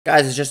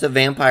Guys, it's just a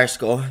vampire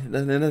skull.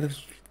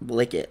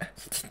 Lick it.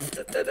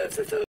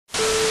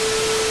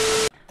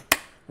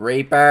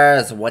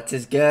 Reapers, what's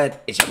is good?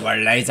 It's your boy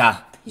Laser.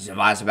 He's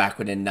back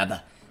with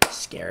another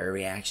scary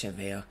reaction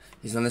video.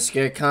 He's on the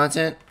scary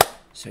content,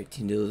 so you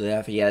can do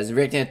that for you guys.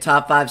 Reacting to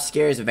top 5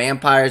 scares of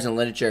vampires in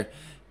literature.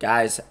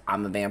 Guys,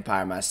 I'm a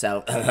vampire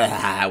myself.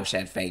 I wish I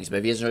had fangs, but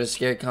if you guys know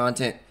scary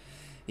content,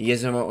 you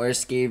guys know what our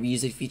scary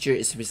music feature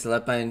is to be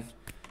select button.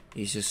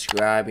 You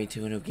subscribe me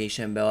to a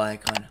notification bell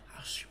icon.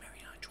 I'll stream every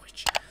night on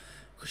Twitch.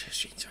 Which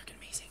streams are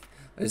amazing.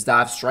 Let's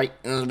dive straight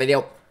into the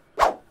video.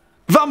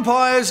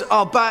 Vampires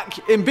are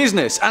back in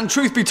business, and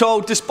truth be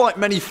told, despite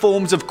many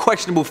forms of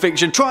questionable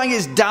fiction trying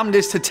its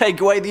damnedest to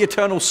take away the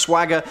eternal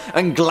swagger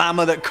and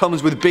glamour that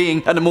comes with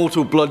being an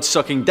immortal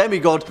blood-sucking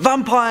demigod,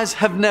 vampires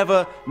have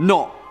never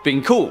not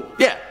been cool.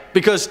 Yeah.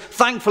 Because,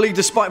 thankfully,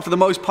 despite for the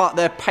most part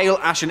their pale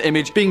ashen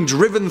image being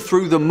driven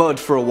through the mud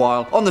for a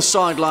while, on the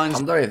sidelines...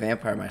 I'm already a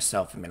vampire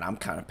myself, I mean, I'm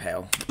kind of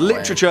pale.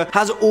 Literature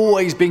has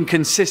always been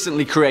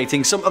consistently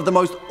creating some of the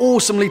most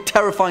awesomely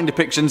terrifying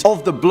depictions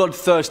of the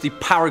bloodthirsty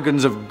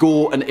paragons of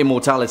gore and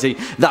immortality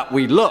that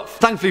we love.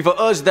 Thankfully for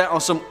us, there are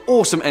some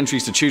awesome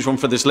entries to choose from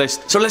for this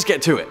list, so let's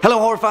get to it. Hello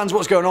horror fans,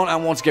 what's going on?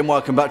 And once again,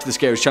 welcome back to the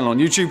Scariest channel on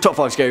YouTube. Top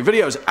 5 scary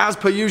videos. As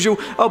per usual,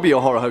 I'll be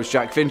your horror host,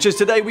 Jack Finch.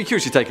 Today, we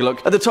curiously take a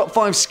look at the top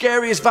 5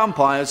 scariest vampires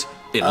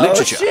in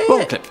literature.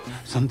 Roll clip.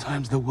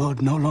 Sometimes the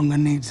world no longer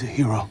needs a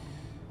hero.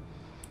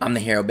 I'm the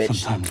hero, bitch.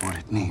 Sometimes what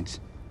it needs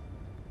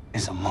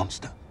is a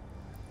monster.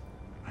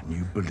 And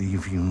you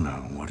believe you know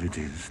what it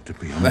is to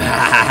be a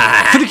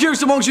monster. For the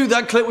curious amongst you,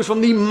 that clip was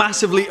from the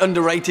massively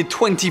underrated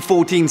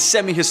 2014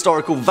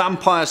 semi-historical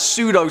vampire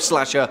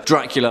pseudo-slasher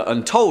Dracula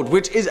Untold,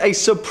 which is a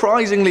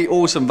surprisingly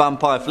awesome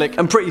vampire flick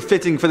and pretty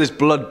fitting for this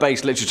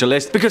blood-based literature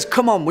list, because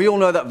come on, we all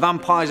know that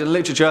vampires in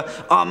literature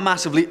are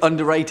massively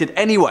underrated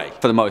anyway,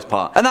 for the most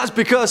part. And that's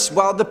because,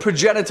 while the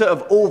progenitor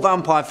of all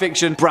vampire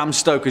fiction, Bram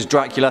Stoker's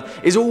Dracula,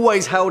 is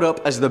always held up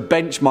as the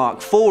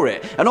benchmark for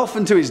it, and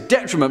often to its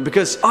detriment,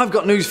 because I've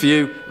got news for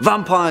you,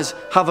 vampires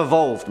have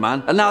evolved,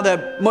 man, and now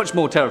they're much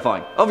more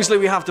terrifying. Obviously,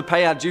 we have to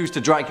pay our dues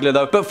to Dracula,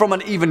 though, but from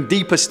an even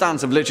deeper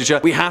stance of literature,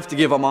 we have to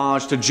give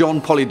homage to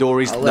John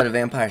Polidori's I'll let a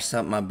vampire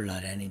suck my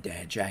blood any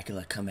day.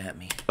 Dracula, come at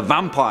me. The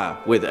Vampire,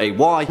 with a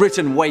Y,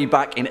 written way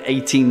back in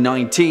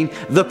 1819,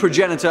 the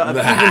progenitor of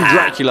even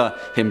Dracula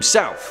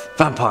himself.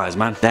 Vampires,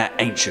 man, they're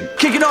ancient.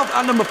 Kicking off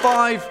at number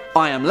 5,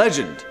 I Am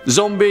Legend.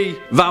 Zombie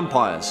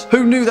vampires.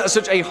 Who knew that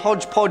such a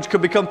hodgepodge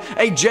could become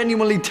a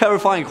genuinely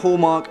terrifying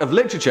hallmark of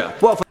literature?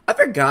 Well, I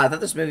forgot. I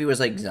thought this movie was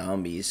like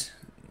zombies.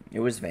 It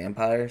was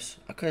vampires.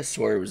 I could have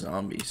swore it was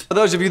zombies. For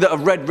those of you that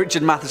have read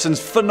Richard Matheson's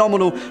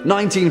phenomenal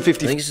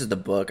 1950s, I think this is the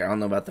book. I don't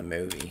know about the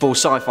movie. For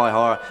sci-fi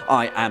horror,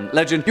 I Am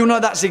Legend, you'll know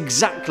that's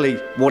exactly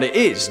what it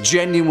is.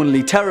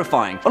 Genuinely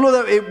terrifying. And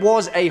although it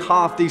was a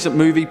half-decent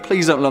movie,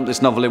 please don't lump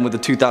this novel in with the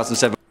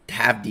 2007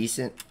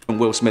 half-decent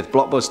Will Smith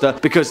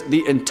blockbuster, because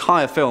the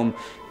entire film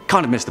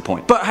kind of missed the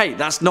point. But hey,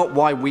 that's not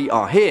why we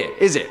are here,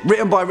 is it?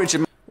 Written by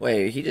Richard...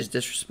 Wait, he just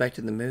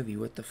disrespected the movie.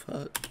 What the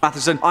fuck?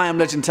 Matheson, I Am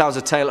Legend tells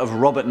a tale of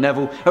Robert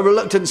Neville, a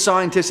reluctant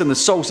scientist and the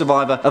sole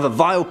survivor of a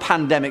vile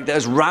pandemic that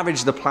has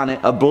ravaged the planet,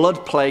 a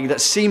blood plague that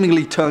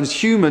seemingly turns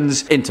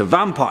humans into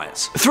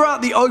vampires.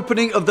 Throughout the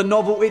opening of the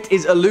novel, it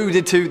is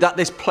alluded to that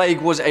this plague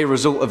was a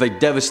result of a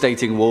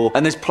devastating war,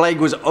 and this plague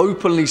was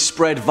openly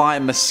spread via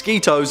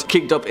mosquitoes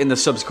kicked up in the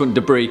subsequent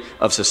debris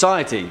of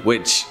society,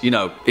 which, you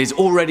know, is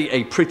already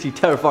a pretty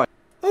terrifying...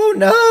 Oh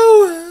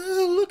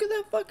no! Look at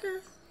that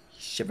fucker.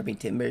 Shiver me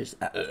timbers.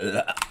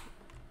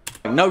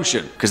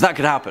 Notion, because that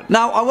could happen.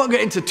 Now, I won't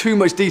get into too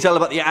much detail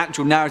about the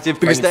actual narrative,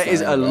 because there is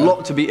a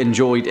lot to be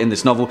enjoyed in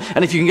this novel,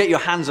 and if you can get your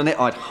hands on it,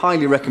 I'd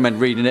highly recommend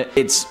reading it.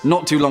 It's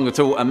not too long at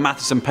all, and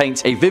Matheson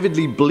paints a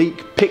vividly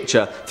bleak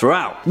picture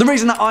throughout. The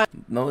reason that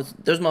those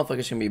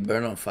motherfuckers gonna be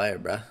burned on fire,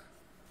 bruh.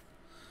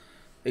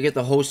 They get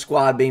the whole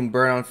squad being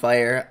burned on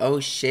fire.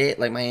 Oh shit,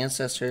 like my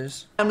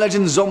ancestors. I Am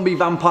Legend zombie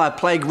vampire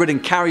plague-ridden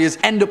carriers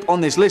end up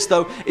on this list,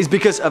 though, is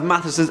because of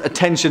Matheson's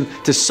attention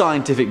to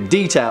scientific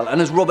detail,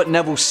 and as Robert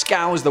Neville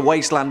scours the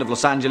wasteland of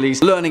Los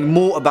Angeles, learning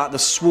more about the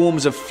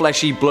swarms of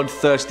fleshy,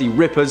 bloodthirsty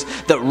rippers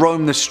that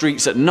roam the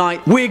streets at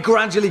night, we're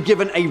gradually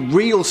given a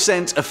real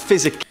sense of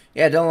physics.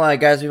 Yeah, don't lie,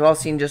 guys. We've all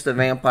seen just a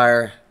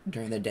vampire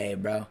during the day,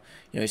 bro.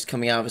 You know, he's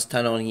coming out of his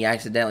tunnel and he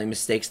accidentally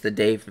mistakes the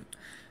day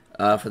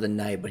for the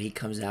night, but he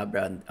comes out,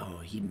 bro, and oh,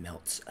 he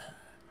melts.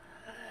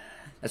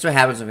 That's what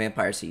happens when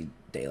vampires see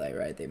daylight,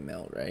 right? They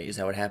melt, right? Is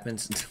that what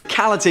happens?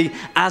 Physicality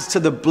as to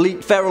the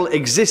bleak feral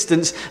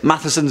existence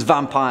Matheson's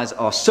vampires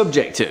are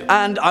subject to.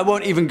 And I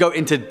won't even go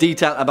into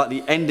detail about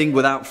the ending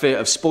without fear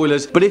of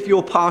spoilers, but if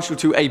you're partial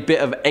to a bit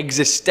of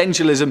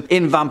existentialism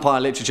in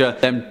vampire literature,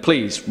 then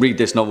please read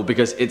this novel,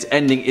 because its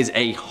ending is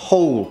a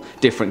whole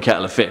different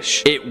kettle of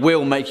fish. It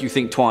will make you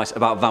think twice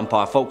about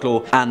vampire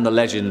folklore and the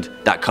legend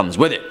that comes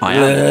with it. I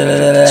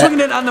am. Swinging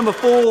in at number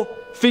 4,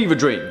 Fever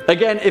Dream.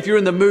 Again, if you're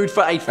in the mood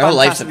for a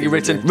fantastically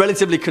written,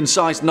 relatively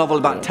concise novel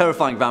about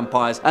terrifying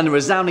vampires and the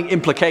resounding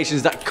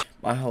implications that...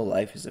 My whole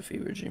life is a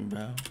fever dream,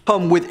 bro.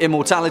 Come with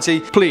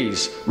immortality,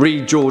 please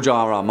read George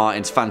R.R.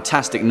 Martin's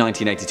fantastic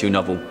 1982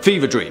 novel,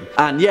 Fever Dream.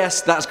 And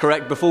yes, that's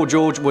correct, before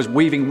George was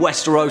weaving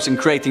Westeros and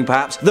creating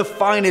perhaps the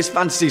finest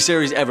fantasy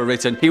series ever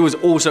written, he was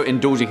also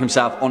indulging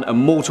himself on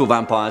immortal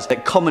vampires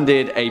that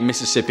commandeered a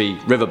Mississippi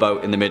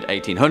riverboat in the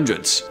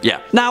mid-1800s.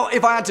 Yeah. Now,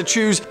 if I had to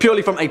choose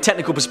purely from a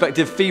technical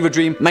perspective, Fever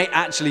Dream may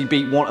actually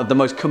be one of the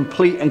most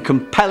complete and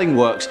compelling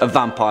works of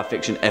vampire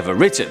fiction ever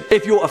written.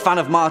 If you're a fan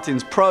of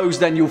Martin's prose,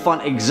 then you'll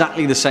find exactly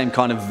the same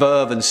kind of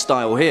verve and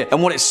style here,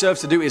 and what it serves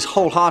to do is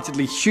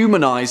wholeheartedly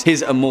humanize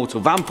his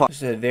immortal vampire.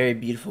 This is a very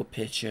beautiful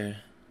picture.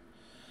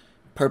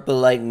 Purple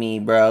like me,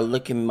 bro.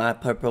 Look at my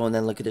purple and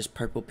then look at this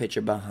purple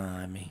picture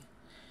behind me.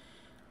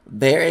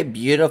 Very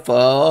beautiful.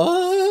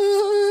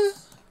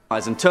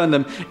 And turn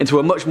them into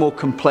a much more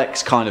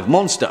complex kind of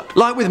monster.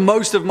 Like with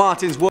most of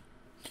Martin's work.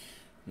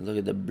 Look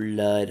at the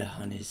blood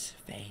on his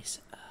face.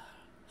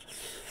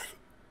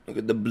 Look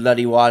at the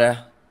bloody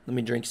water. Let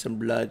me drink some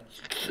blood.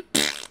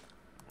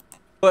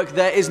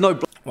 There is no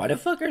Why do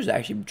fuckers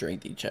actually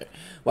drink each other?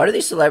 Why do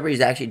these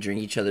celebrities actually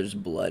drink each other's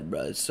blood,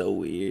 bro? It's so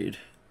weird.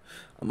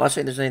 I'm not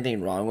saying there's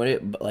anything wrong with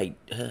it, but like,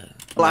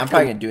 I'm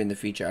probably gonna do it in the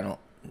future. I don't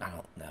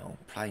know.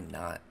 Probably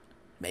not.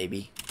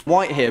 Maybe.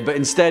 White here, but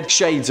instead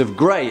shades of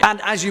grey. And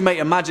as you may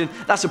imagine,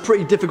 that's a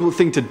pretty difficult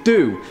thing to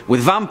do with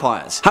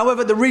vampires.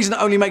 However, the reason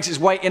it only makes its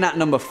way in at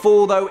number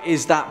 4 though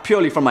is that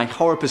purely from a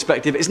horror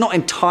perspective, it's not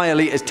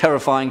entirely as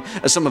terrifying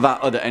as some of our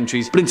other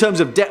entries, but in terms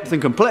of depth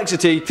and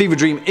complexity, Fever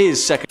Dream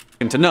is second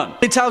to none.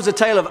 It tells the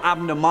tale of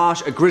Abner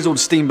Marsh, a grizzled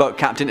steamboat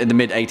captain in the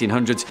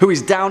mid-1800s, who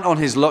is down on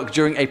his luck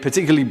during a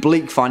particularly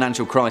bleak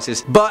financial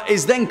crisis, but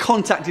is then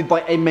contacted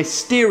by a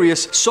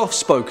mysterious,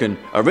 soft-spoken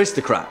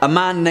aristocrat, a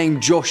man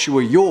named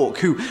Joshua York,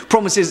 who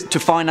promises to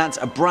finance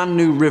a brand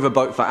new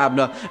riverboat for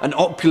Abner, an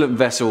opulent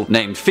vessel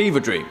named Fever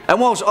Dream. And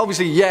whilst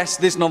obviously yes,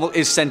 this novel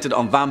is centered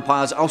on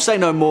vampires, I'll say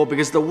no more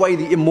because the way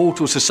the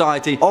immortal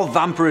society of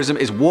vampirism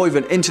is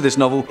woven into this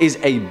novel is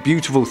a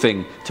beautiful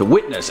thing to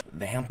witness.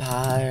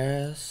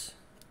 Vampires.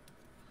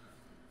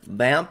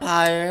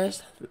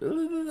 Vampires.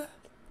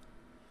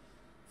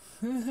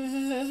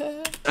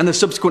 And the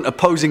subsequent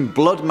opposing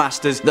blood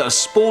masters that are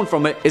spawned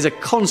from it is a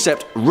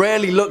concept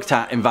rarely looked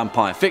at in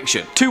vampire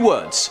fiction. 2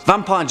 words: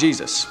 Vampire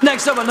Jesus.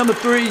 Next up at number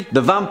 3,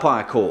 The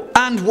Vampire Court.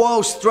 And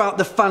whilst throughout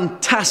the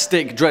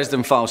fantastic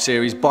Dresden Files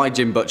series by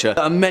Jim Butcher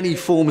there are many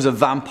forms of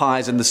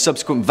vampires and the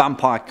subsequent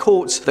vampire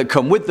courts that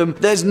come with them,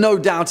 there's no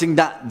doubting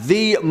that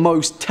the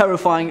most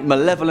terrifying,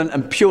 malevolent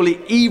and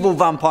purely evil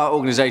vampire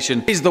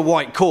organization is the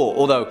White Court,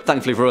 although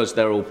thankfully for us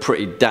they're all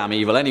pretty damn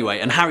evil anyway,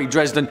 and Harry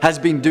Dresden has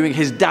been doing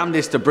his damnedest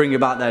to bring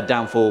about their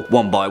downfall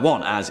one by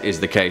one, as is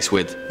the case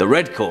with the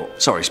Red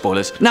Court. Sorry,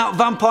 spoilers. Now,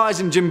 vampires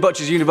in Jim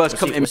Butcher's universe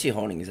come in... What's he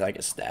holding? He's like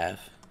a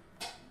staff.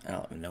 I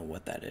don't even know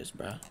what that is,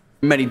 bro.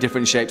 Many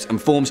different shapes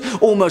and forms,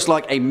 almost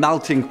like a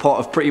melting pot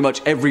of pretty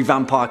much every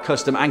vampire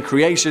custom and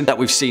creation that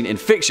we've seen in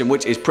fiction,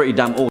 which is pretty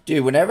damn awesome.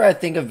 Dude, whenever I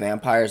think of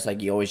vampires,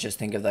 like, you always just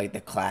think of, like,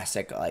 the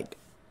classic, like,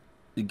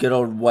 the good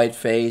old white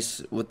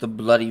face with the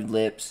bloody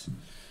lips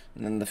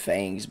and then the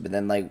fangs, but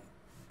then, like,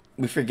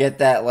 we forget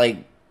that,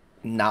 like,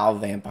 now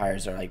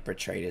vampires are like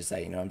portrayed as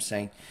that, you know what I'm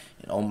saying?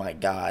 And oh my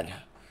god,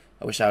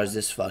 I wish I was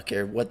this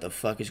fucker. What the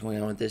fuck is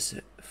going on with this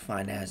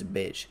fine ass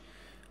bitch?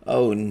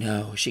 Oh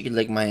no, she could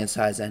lick my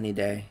insides any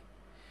day.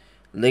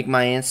 Lick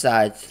my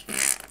insides.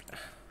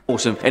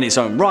 Awesome in its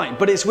own right,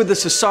 but it's with the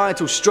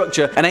societal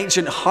structure and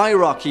ancient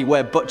hierarchy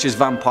where Butcher's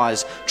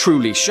vampires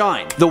truly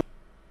shine. The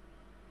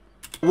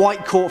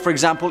White Court, for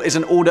example, is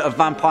an order of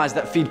vampires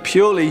that feed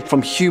purely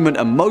from human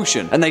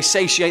emotion, and they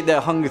satiate their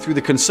hunger through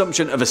the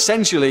consumption of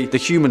essentially the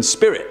human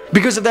spirit.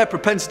 Because of their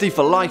propensity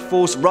for life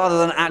force rather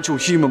than actual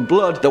human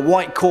blood, the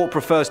White Court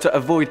prefers to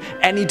avoid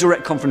any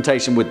direct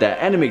confrontation with their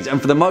enemies, and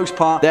for the most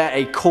part, they're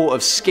a court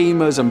of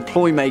schemers and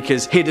ploy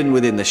makers hidden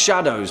within the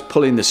shadows,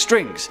 pulling the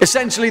strings.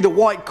 Essentially, the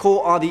White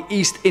Court are the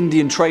East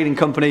Indian Trading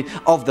Company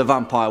of the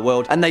vampire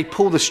world, and they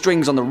pull the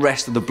strings on the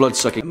rest of the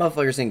blood-sucking. That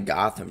motherfucker's in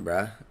Gotham,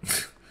 bruh.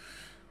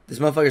 This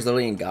motherfucker's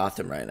literally in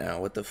Gotham right now.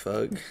 What the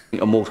fuck?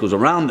 Immortals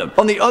around them.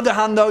 On the other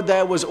hand though,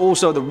 there was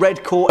also the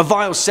Red Court, a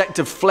vile sect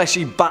of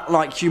fleshy,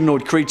 bat-like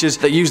humanoid creatures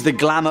that use the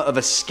glamour of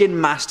a skin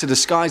mask to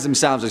disguise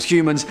themselves as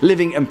humans,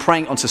 living and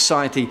preying on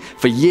society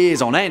for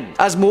years on end.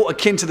 As more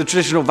akin to the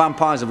traditional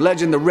vampires of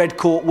legend, the Red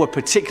Court were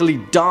particularly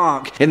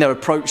dark in their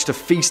approach to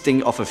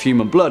feasting off of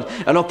human blood,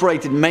 and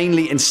operated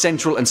mainly in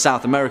Central and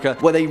South America,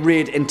 where they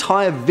reared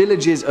entire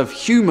villages of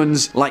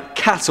humans like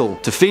cattle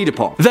to feed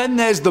upon. Then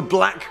there's the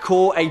Black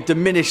Court, a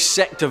diminished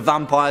sect of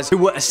vampires who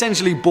were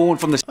essentially born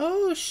from the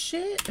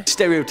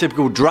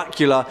stereotypical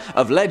Dracula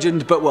of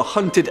legend, but were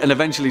hunted and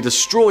eventually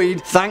destroyed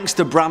thanks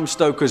to Bram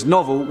Stoker's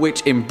novel,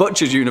 which in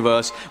Butcher's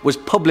universe was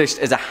published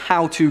as a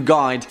how-to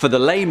guide for the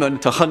layman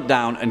to hunt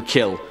down and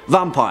kill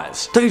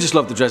vampires. Don't you just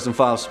love the Dresden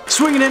Files?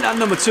 Swinging in at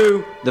number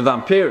 2, The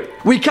Vampyr.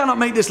 We cannot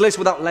make this list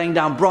without laying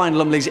down Brian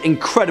Lumley's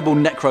incredible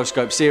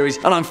Necroscope series,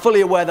 and I'm fully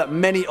aware that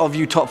many of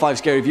you Top 5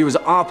 Scary viewers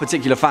are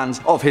particular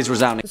fans of his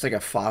resounding. It's like a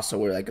fossil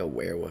or like a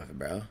werewolf,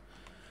 bro.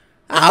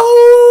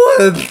 Ow!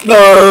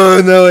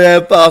 Oh no,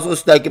 that fossil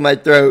stuck in my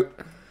throat.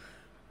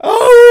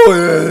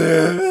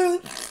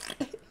 Oh,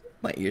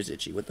 my ear's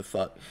itchy. What the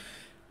fuck?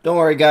 Don't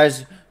worry,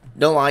 guys.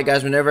 Don't lie,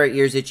 guys. Whenever our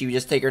ears itchy, we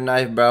just take our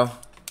knife, bro.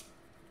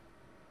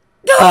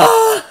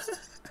 Ah!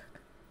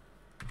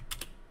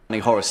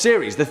 Horror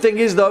series. The thing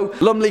is though,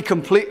 Lumley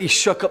completely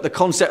shook up the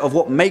concept of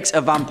what makes a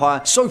vampire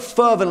so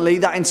fervently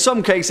that in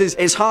some cases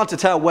it's hard to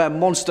tell where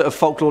monster of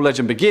folklore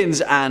legend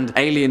begins and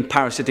alien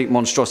parasitic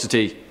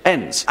monstrosity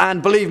ends.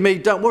 And believe me,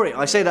 don't worry,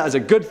 I say that as a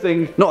good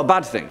thing, not a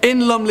bad thing.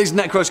 In Lumley's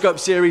Necroscope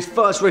series,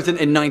 first written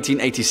in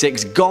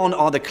 1986, gone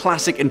are the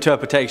classic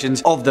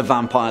interpretations of the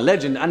vampire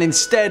legend, and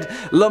instead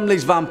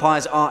Lumley's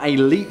vampires are a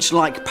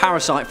leech-like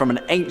parasite from an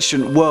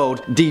ancient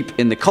world deep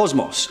in the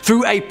cosmos.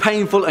 Through a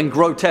painful and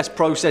grotesque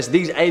process,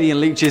 these alien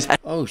leeches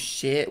oh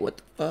shit, what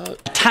the fuck?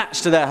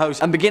 Attach to their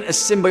host and begin a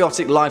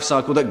symbiotic life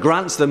cycle that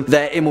grants them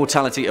their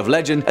immortality of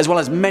legend, as well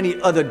as many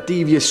other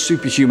devious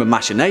superhuman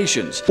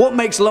machinations. What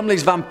makes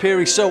Lumley's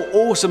Vampiri so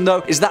awesome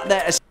though is that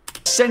they're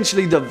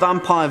essentially the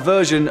vampire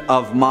version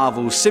of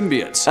Marvel's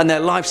symbiotes, and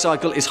their life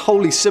cycle is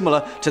wholly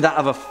similar to that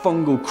of a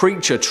fungal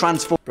creature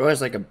transforming. Bro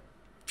has like a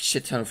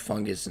shit ton of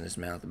fungus in his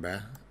mouth, bro.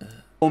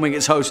 Forming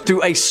its host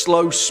through a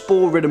slow,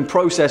 spore-ridden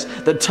process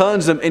that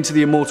turns them into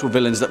the immortal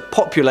villains that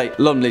populate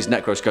Lumley's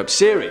Necroscope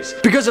series.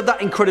 Because of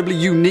that incredibly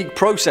unique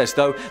process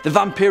though, the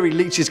Vampiri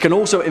leeches can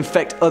also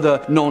infect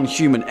other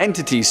non-human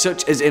entities,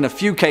 such as in a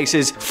few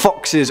cases,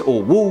 foxes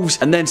or wolves,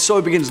 and then so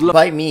begins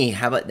bite me,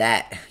 how about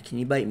that? Can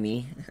you bite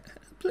me?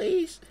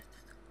 Please?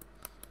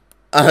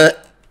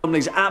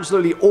 Lumley's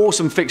absolutely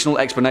awesome fictional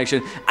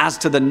explanation as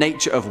to the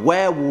nature of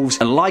werewolves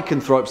and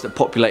lycanthropes that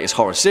populate his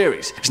horror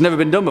series. It's never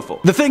been done before.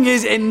 The thing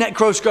is, in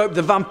Necroscope,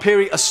 the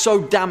Vampiri are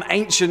so damn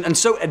ancient and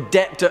so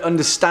adept at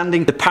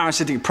understanding the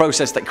parasitic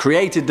process that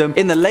created them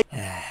in the late...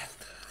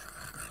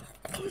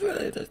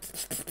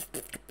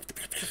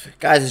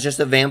 Guys, it's just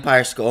a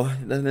vampire skull.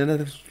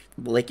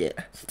 Lick it.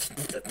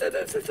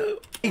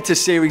 Later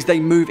series, they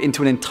move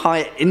into an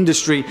entire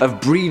industry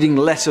of breeding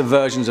lesser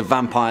versions of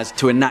vampires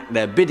to enact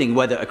their bidding,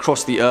 whether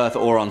across the earth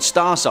or on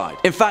Starside.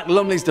 In fact,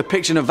 Lumley's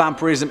depiction of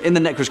vampirism in the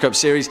Necroscope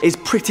series is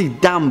pretty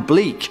damn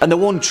bleak, and the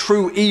one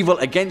true evil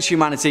against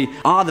humanity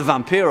are the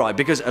Vampiri,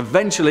 because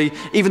eventually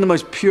even the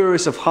most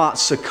purest of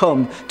hearts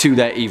succumb to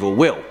their evil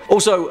will.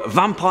 Also,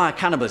 vampire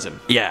cannibalism.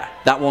 Yeah,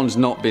 that one's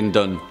not been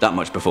done that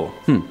much before.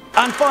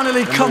 And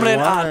finally, coming in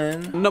at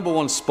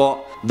 #1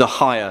 spot, the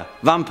higher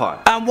vampire.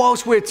 And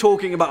whilst we're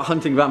talking about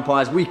hunting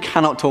vampires, we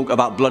cannot talk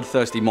about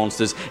bloodthirsty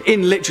monsters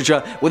in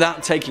literature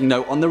without taking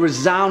note on the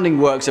resounding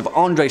works of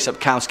Andrzej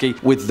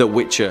Sapkowski with the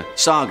Witcher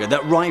saga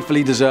that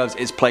rightfully deserves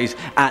its place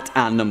at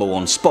our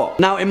 #1 spot.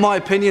 Now, in my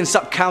opinion,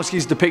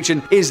 Sapkowski's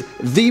depiction is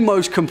the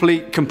most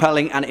complete,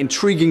 compelling and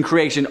intriguing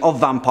creation of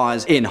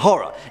vampires in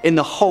horror, in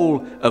the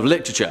whole of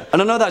literature.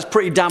 And I know that's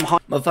pretty damn high.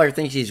 Motherfucker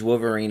thinks he's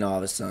Wolverine all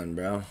of a sudden,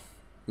 bro.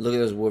 Look at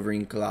those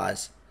Wolverine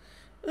claws.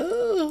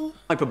 Ooh.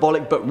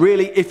 Hyperbolic, but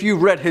really, if you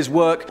read his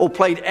work or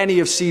played any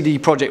of CD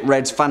Projekt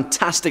Red's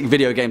fantastic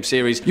video game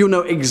series, you'll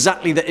know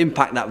exactly the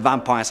impact that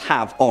vampires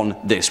have on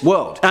this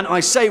world. And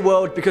I say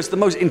world because the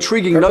most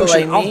intriguing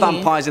notion of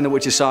vampires in the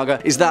Witcher saga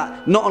is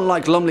that, not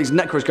unlike Lumley's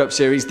Necroscope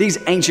series, these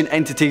ancient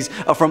entities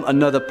are from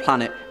another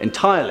planet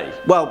entirely.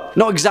 Well,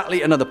 not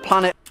exactly another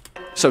planet,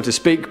 so to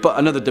speak, but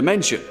another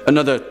dimension,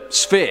 another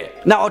sphere.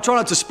 Now, I'll try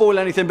not to spoil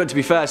anything, but to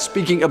be fair,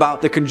 speaking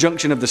about the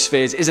conjunction of the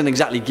spheres isn't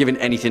exactly giving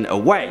anything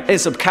away. In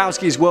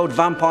Sapkowski's world,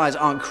 vampires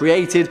aren't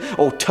created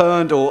or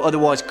turned or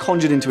otherwise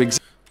conjured into existence.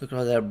 Look at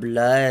all that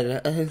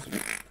blood.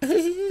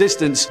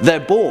 They're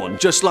born,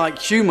 just like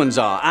humans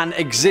are, and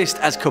exist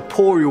as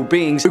corporeal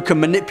beings who can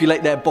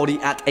manipulate their body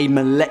at a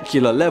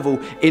molecular level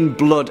in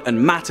blood and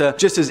matter,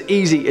 just as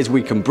easy as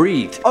we can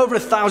breathe. Over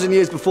 1,000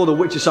 years before the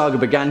Witcher saga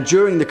began,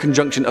 during the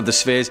conjunction of the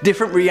spheres,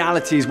 different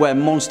realities where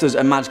monsters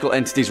and magical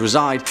entities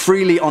reside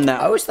freely on their...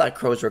 I always thought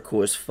crows were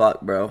cool as fuck,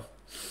 bro.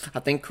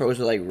 I think crows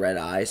with like red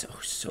eyes. Oh,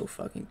 so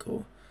fucking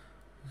cool.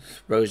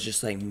 Bro's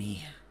just like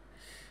me.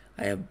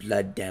 I have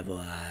blood devil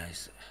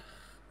eyes.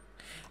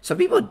 Some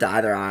people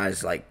dye their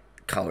eyes like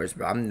colors,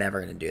 bro. I'm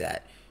never gonna do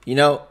that. You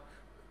know,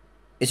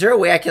 is there a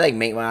way I could like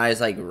make my eyes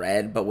like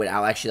red, but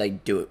without actually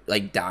like do it,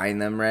 like dyeing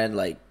them red,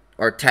 like,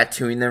 or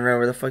tattooing them red,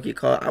 whatever the fuck you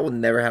call it? I will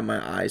never have my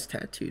eyes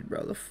tattooed,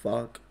 bro. The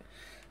fuck?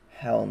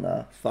 Hell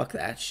no. Fuck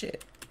that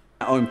shit.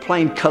 Own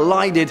plane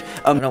collided.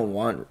 I don't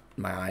want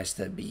my eyes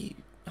to be.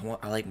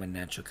 I like my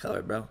natural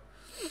color, bro.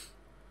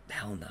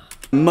 Hell no.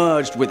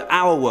 Merged with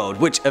our world,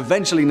 which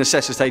eventually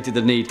necessitated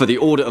the need for the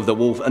Order of the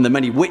Wolf and the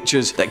many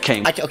witches that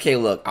came. Okay,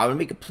 look, I'm gonna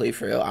make a plea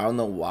for real. I don't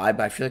know why,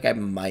 but I feel like I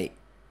might.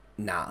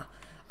 Nah.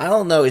 I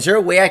don't know. Is there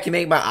a way I can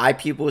make my eye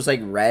pupils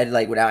like red,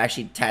 like without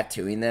actually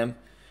tattooing them?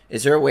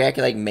 Is there a way I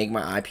can like make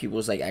my eye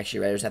pupils like actually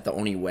red? Or is that the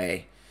only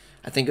way?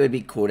 I think it would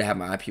be cool to have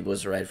my eye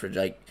pupils red for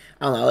like,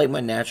 I don't know, I like my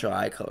natural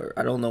eye color.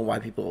 I don't know why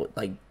people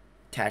like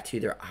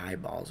tattoo their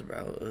eyeballs,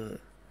 bro. Ugh.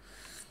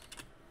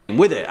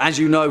 With it, as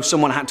you know,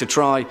 someone had to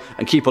try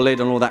and keep a lid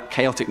on all that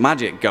chaotic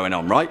magic going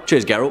on, right?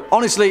 Cheers, Geralt.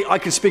 Honestly, I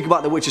could speak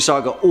about the Witcher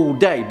saga all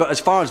day, but as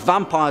far as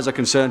vampires are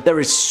concerned,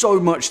 there is so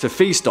much to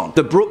feast on.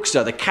 The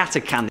Bruxa, the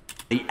Catacan,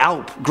 the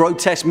ALP,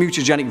 grotesque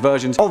mutagenic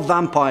versions of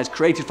vampires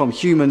created from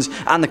humans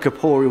and the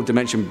corporeal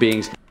dimension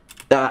beings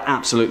that are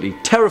absolutely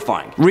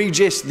terrifying.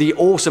 Regis, the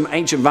awesome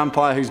ancient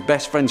vampire who's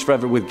best friends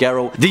forever with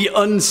Geralt, the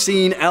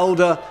unseen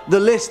elder, the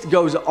list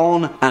goes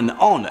on and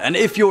on. And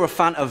if you're a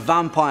fan of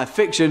vampire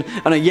fiction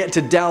and are yet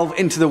to delve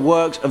into the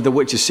works of the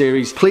Witcher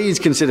series, please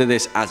consider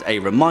this as a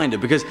reminder,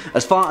 because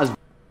as far as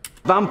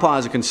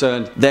vampires are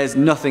concerned, there's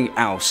nothing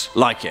else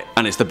like it,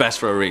 and it's the best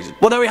for a reason.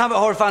 Well, there we have it,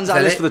 horror fans.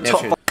 That list for the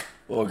top 5.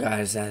 Well,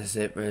 guys, that's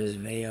it for this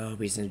video.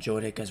 Hope you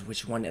enjoyed it, because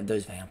which one of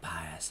those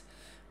vampires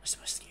was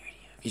most scared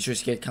of you? If you're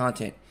scared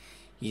content,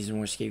 these are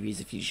more scary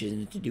if you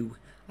shouldn't to do.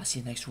 I'll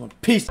see you next one.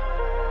 Peace.